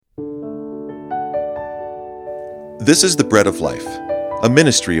This is the Bread of Life, a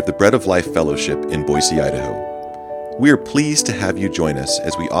ministry of the Bread of Life Fellowship in Boise, Idaho. We are pleased to have you join us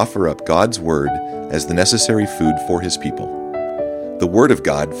as we offer up God's Word as the necessary food for His people. The Word of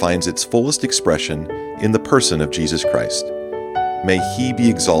God finds its fullest expression in the person of Jesus Christ. May He be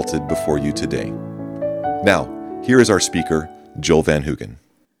exalted before you today. Now, here is our speaker, Joel Van Hoogen.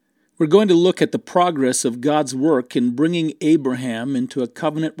 We're going to look at the progress of God's work in bringing Abraham into a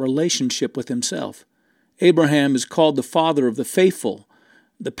covenant relationship with Himself. Abraham is called the father of the faithful.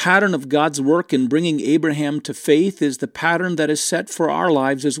 The pattern of God's work in bringing Abraham to faith is the pattern that is set for our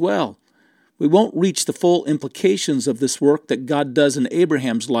lives as well. We won't reach the full implications of this work that God does in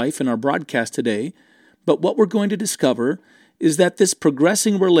Abraham's life in our broadcast today, but what we're going to discover is that this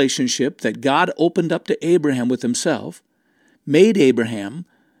progressing relationship that God opened up to Abraham with Himself made Abraham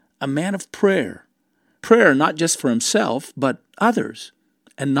a man of prayer. Prayer not just for himself, but others,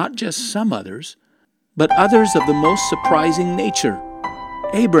 and not just some others, but others of the most surprising nature.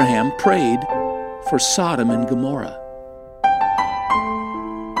 Abraham prayed for Sodom and Gomorrah.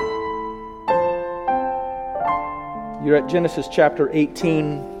 You're at Genesis chapter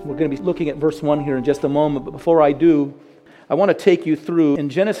 18. We're going to be looking at verse 1 here in just a moment, but before I do, I want to take you through. In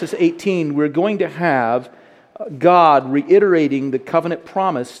Genesis 18, we're going to have God reiterating the covenant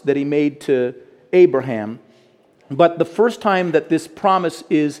promise that He made to Abraham. But the first time that this promise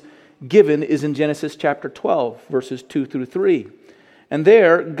is given is in Genesis chapter 12, verses 2 through 3. And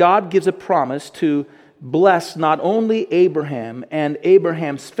there, God gives a promise to bless not only Abraham and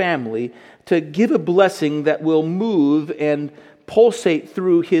Abraham's family, to give a blessing that will move and pulsate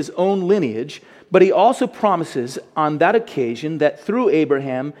through his own lineage, but He also promises on that occasion that through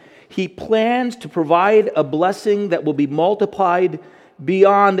Abraham, He plans to provide a blessing that will be multiplied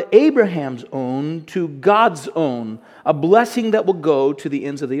beyond Abraham's own to God's own, a blessing that will go to the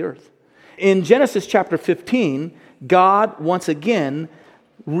ends of the earth. In Genesis chapter 15, God once again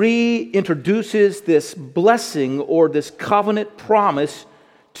reintroduces this blessing or this covenant promise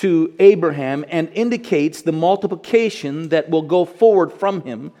to Abraham and indicates the multiplication that will go forward from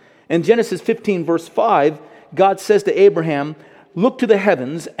him. In Genesis 15 verse 5, God says to Abraham, "Look to the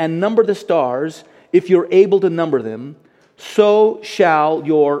heavens and number the stars, if you're able to number them, so shall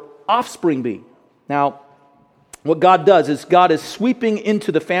your offspring be." Now, what God does is God is sweeping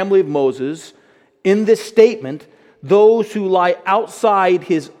into the family of Moses in this statement those who lie outside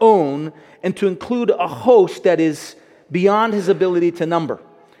His own, and to include a host that is beyond His ability to number.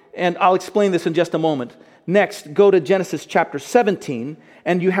 And I'll explain this in just a moment. Next, go to Genesis chapter 17,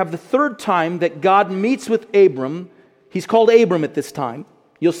 and you have the third time that God meets with Abram. He's called Abram at this time.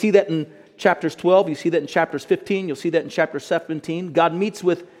 You'll see that in chapters 12. You see that in chapters 15. You'll see that in chapter 17. God meets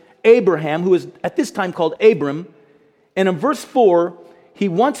with Abraham, who is at this time called Abram. And in verse 4, he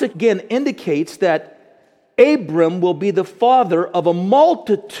once again indicates that Abram will be the father of a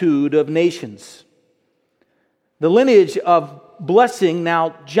multitude of nations. The lineage of blessing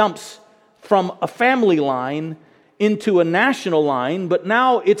now jumps from a family line into a national line, but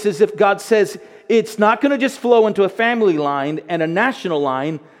now it's as if God says it's not going to just flow into a family line and a national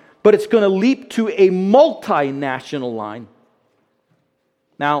line, but it's going to leap to a multinational line.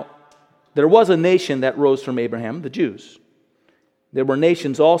 Now, there was a nation that rose from Abraham, the Jews. There were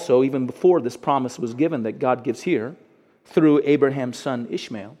nations also, even before this promise was given that God gives here, through Abraham's son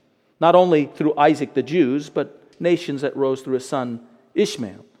Ishmael. Not only through Isaac the Jews, but nations that rose through his son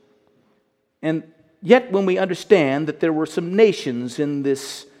Ishmael. And yet when we understand that there were some nations in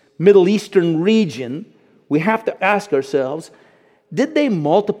this Middle Eastern region, we have to ask ourselves, did they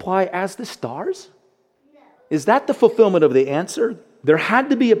multiply as the stars? Is that the fulfillment of the answer? There had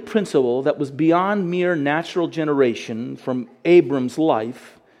to be a principle that was beyond mere natural generation from Abram's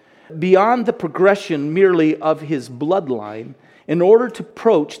life, beyond the progression merely of his bloodline, in order to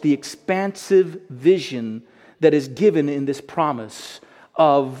approach the expansive vision that is given in this promise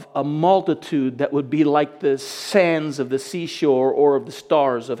of a multitude that would be like the sands of the seashore or of the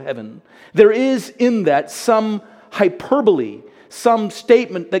stars of heaven. There is in that some hyperbole, some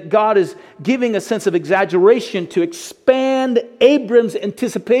statement that God is giving a sense of exaggeration to expand Abram's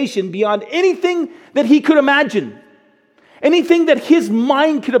anticipation beyond anything that he could imagine, anything that his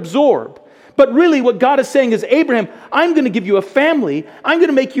mind could absorb. But really what God is saying is, Abraham, I'm going to give you a family. I'm going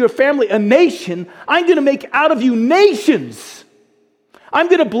to make your family a nation. I'm going to make out of you nations. I'm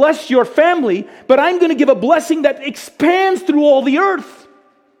going to bless your family, but I'm going to give a blessing that expands through all the earth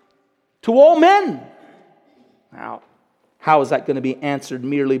to all men. Now, how is that going to be answered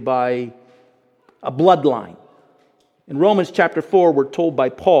merely by a bloodline? In Romans chapter 4, we're told by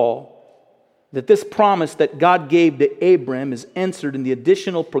Paul that this promise that God gave to Abram is answered in the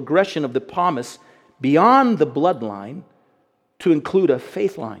additional progression of the promise beyond the bloodline to include a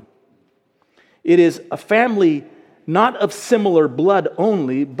faith line. It is a family not of similar blood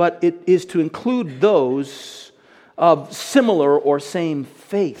only, but it is to include those of similar or same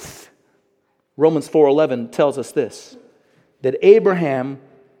faith. Romans 4:11 tells us this, that Abraham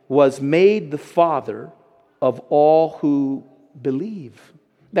was made the father of all who believe.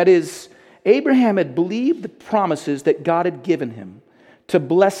 That is, Abraham had believed the promises that God had given him to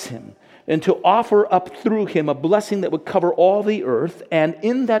bless him and to offer up through him a blessing that would cover all the earth. And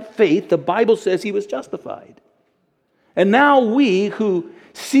in that faith, the Bible says he was justified. And now we who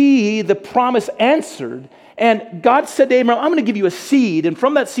see the promise answered, and God said to Abraham, I'm going to give you a seed, and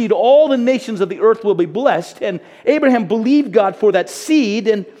from that seed all the nations of the earth will be blessed. And Abraham believed God for that seed,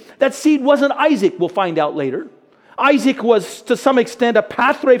 and that seed wasn't Isaac, we'll find out later. Isaac was, to some extent, a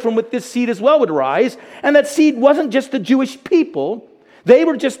pathway from which this seed as well would rise. And that seed wasn't just the Jewish people. They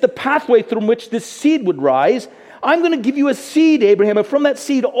were just the pathway through which this seed would rise. I'm going to give you a seed, Abraham, and from that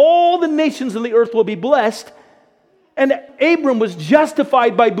seed all the nations of the earth will be blessed. And Abram was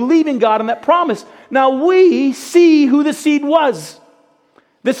justified by believing God in that promise. Now we see who the seed was.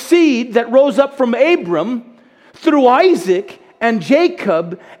 The seed that rose up from Abram through Isaac and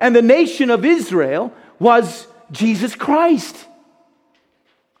Jacob and the nation of Israel was Jesus Christ.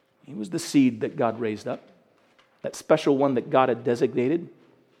 He was the seed that God raised up, that special one that God had designated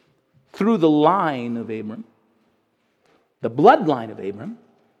through the line of Abram, the bloodline of Abram,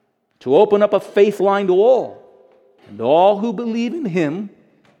 to open up a faith line to all. And all who believe in him,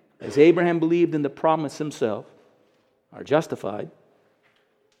 as Abraham believed in the promise himself, are justified.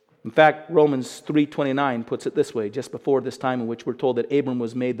 In fact, Romans 3:29 puts it this way, just before this time in which we're told that Abram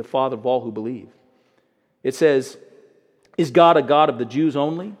was made the father of all who believe. It says, is God a God of the Jews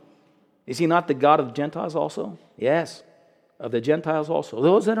only? Is he not the God of the Gentiles also? Yes, of the Gentiles also,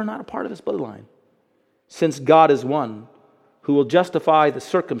 those that are not a part of this bloodline. Since God is one who will justify the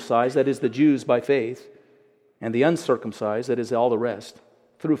circumcised, that is the Jews, by faith, and the uncircumcised, that is all the rest,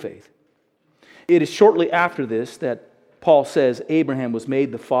 through faith. It is shortly after this that Paul says Abraham was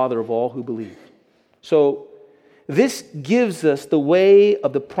made the father of all who believe. So this gives us the way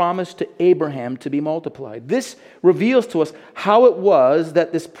of the promise to Abraham to be multiplied. This reveals to us how it was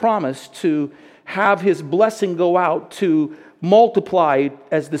that this promise to have his blessing go out to multiply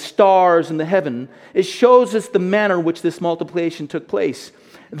as the stars in the heaven, it shows us the manner in which this multiplication took place.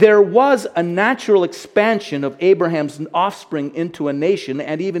 There was a natural expansion of Abraham's offspring into a nation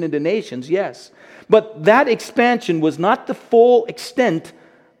and even into nations, yes. But that expansion was not the full extent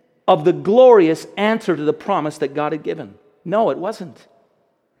of the glorious answer to the promise that God had given. No, it wasn't.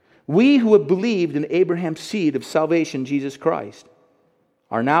 We who have believed in Abraham's seed of salvation, Jesus Christ,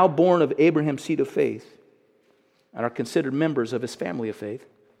 are now born of Abraham's seed of faith and are considered members of his family of faith.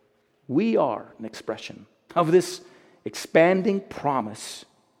 We are an expression of this expanding promise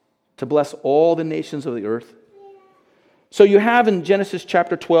to bless all the nations of the earth. So you have in Genesis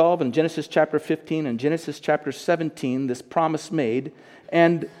chapter 12 and Genesis chapter 15 and Genesis chapter 17 this promise made.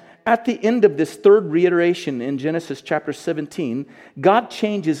 And at the end of this third reiteration in Genesis chapter 17, God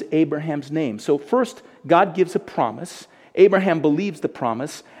changes Abraham's name. So first, God gives a promise. Abraham believes the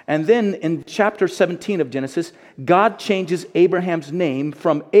promise. And then in chapter 17 of Genesis, God changes Abraham's name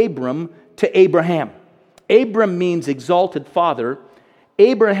from Abram to Abraham. Abram means exalted father.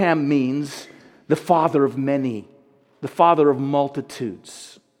 Abraham means the father of many, the father of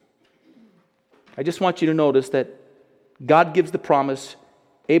multitudes. I just want you to notice that God gives the promise.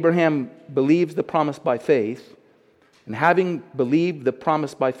 Abraham believes the promise by faith. And having believed the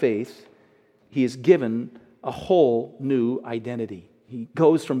promise by faith, he is given a whole new identity. He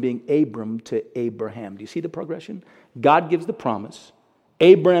goes from being Abram to Abraham. Do you see the progression? God gives the promise.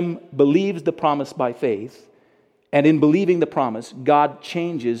 Abram believes the promise by faith. And in believing the promise, God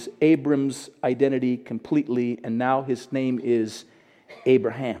changes Abram's identity completely, and now his name is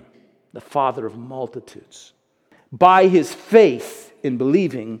Abraham, the father of multitudes. By his faith in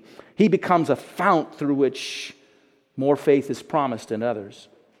believing, he becomes a fount through which more faith is promised in others.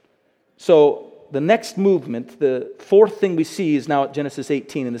 So the next movement, the fourth thing we see is now at Genesis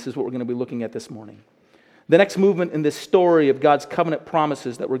 18, and this is what we're going to be looking at this morning. The next movement in this story of God's covenant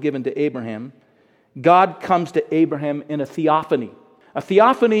promises that were given to Abraham, God comes to Abraham in a theophany. A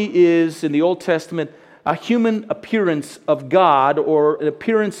theophany is, in the Old Testament, a human appearance of God, or an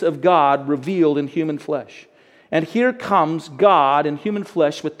appearance of God revealed in human flesh. And here comes God in human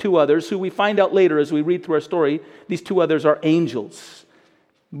flesh with two others, who we find out later as we read through our story, these two others are angels.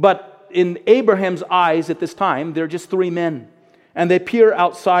 But in Abraham's eyes at this time, they're just three men, and they appear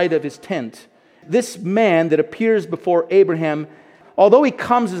outside of his tent. This man that appears before Abraham, although he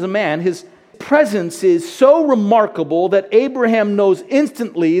comes as a man, his presence is so remarkable that Abraham knows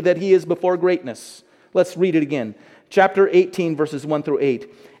instantly that he is before greatness. Let's read it again. Chapter 18, verses 1 through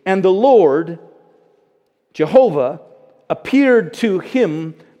 8. And the Lord, Jehovah, appeared to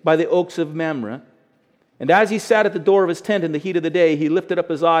him by the oaks of Mamre. And as he sat at the door of his tent in the heat of the day, he lifted up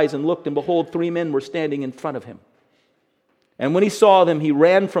his eyes and looked, and behold, 3 men were standing in front of him. And when he saw them, he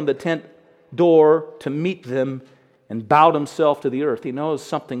ran from the tent door to meet them and bowed himself to the earth. He knows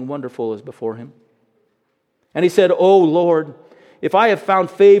something wonderful is before him. And he said, O Lord, if I have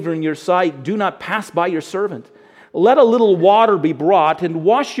found favor in your sight, do not pass by your servant. Let a little water be brought, and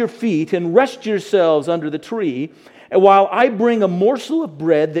wash your feet, and rest yourselves under the tree, and while I bring a morsel of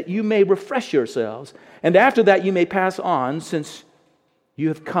bread that you may refresh yourselves. And after that you may pass on, since you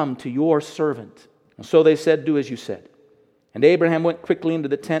have come to your servant. And so they said, do as you said. And Abraham went quickly into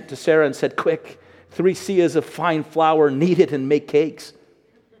the tent to Sarah and said, quick, 3 seahs of fine flour, knead it and make cakes.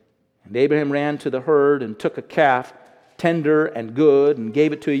 And Abraham ran to the herd and took a calf, tender and good, and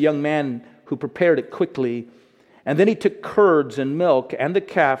gave it to a young man who prepared it quickly. And then he took curds and milk and the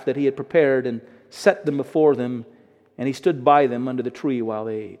calf that he had prepared and set them before them, and he stood by them under the tree while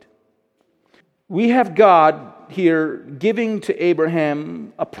they ate. We have God here giving to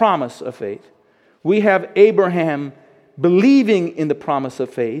Abraham a promise of faith. We have Abraham believing in the promise of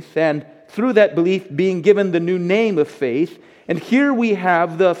faith, and through that belief being given the new name of faith. And here we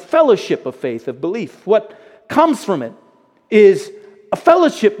have the fellowship of faith, of belief. What comes from it is a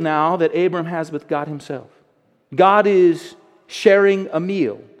fellowship now that Abraham has with God himself. God is sharing a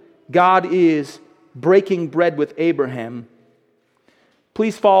meal. God is breaking bread with Abraham.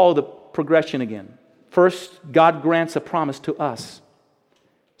 Please follow the progression again. First, God grants a promise to us.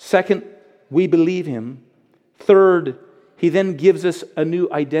 Second, we believe him. Third, he then gives us a new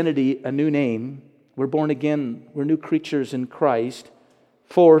identity, a new name. We're born again. We're new creatures in Christ.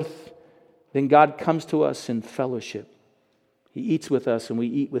 Fourth, then God comes to us in fellowship. He eats with us and we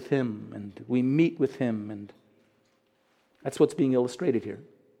eat with him and we meet with him. And that's what's being illustrated here.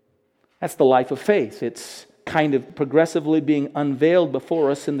 That's the life of faith. It's kind of progressively being unveiled before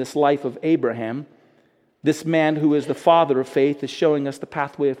us in this life of Abraham. This man who is the father of faith is showing us the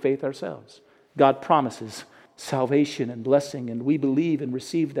pathway of faith ourselves. God promises salvation and blessing, and we believe and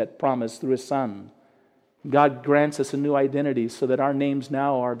receive that promise through his Son. God grants us a new identity so that our names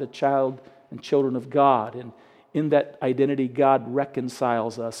now are the child and children of God. And in that identity, God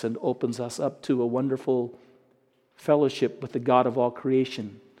reconciles us and opens us up to a wonderful fellowship with the God of all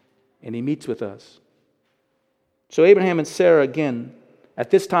creation. And he meets with us. So Abraham and Sarah, again,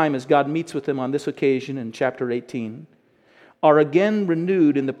 at this time as God meets with them on this occasion in chapter 18, are again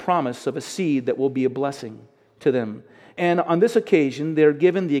renewed in the promise of a seed that will be a blessing to them. And on this occasion, they're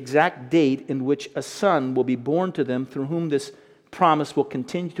given the exact date in which a son will be born to them, through whom this promise will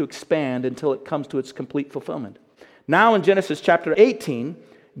continue to expand until it comes to its complete fulfillment. Now in Genesis chapter 18,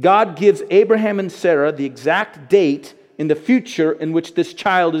 God gives Abraham and Sarah the exact date in the future in which this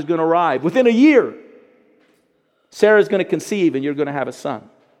child is going to arrive. Within a year, Sarah is going to conceive and you're going to have a son.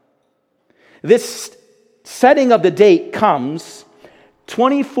 This setting of the date comes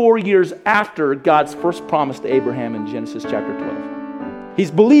 24 years after God's first promise to Abraham in Genesis chapter 12.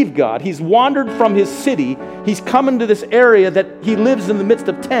 He's believed God. He's wandered from his city. He's come into this area that he lives in the midst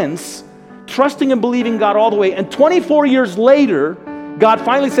of tents, trusting and believing God all the way. And 24 years later, God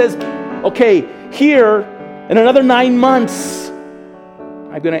finally says, okay, here in another 9 months,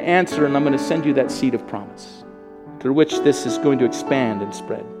 I'm going to answer and I'm going to send you that seed of promise through which this is going to expand and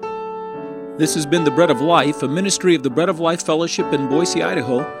spread. This has been The Bread of Life, a ministry of the Bread of Life Fellowship in Boise,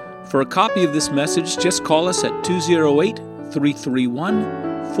 Idaho. For a copy of this message, just call us at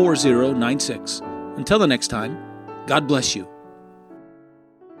 208-331-4096. Until the next time, God bless you.